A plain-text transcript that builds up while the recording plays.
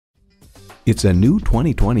It's a new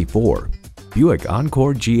 2024 Buick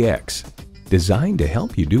Encore GX, designed to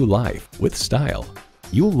help you do life with style.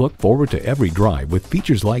 You'll look forward to every drive with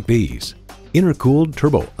features like these: intercooled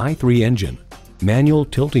turbo i3 engine, manual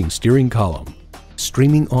tilting steering column,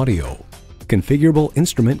 streaming audio, configurable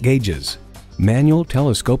instrument gauges, manual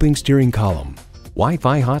telescoping steering column,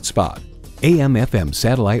 Wi-Fi hotspot, AM/FM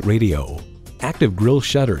satellite radio, active grille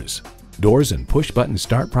shutters, doors and push-button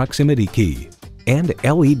start proximity key, and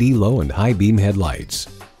LED low and high beam headlights.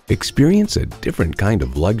 Experience a different kind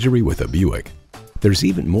of luxury with a Buick. There's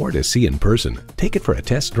even more to see in person. Take it for a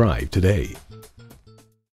test drive today.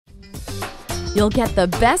 You'll get the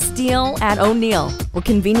best deal at O'Neil. We're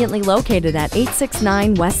conveniently located at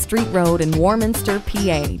 869 West Street Road in Warminster,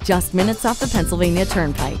 PA, just minutes off the Pennsylvania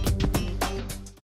Turnpike.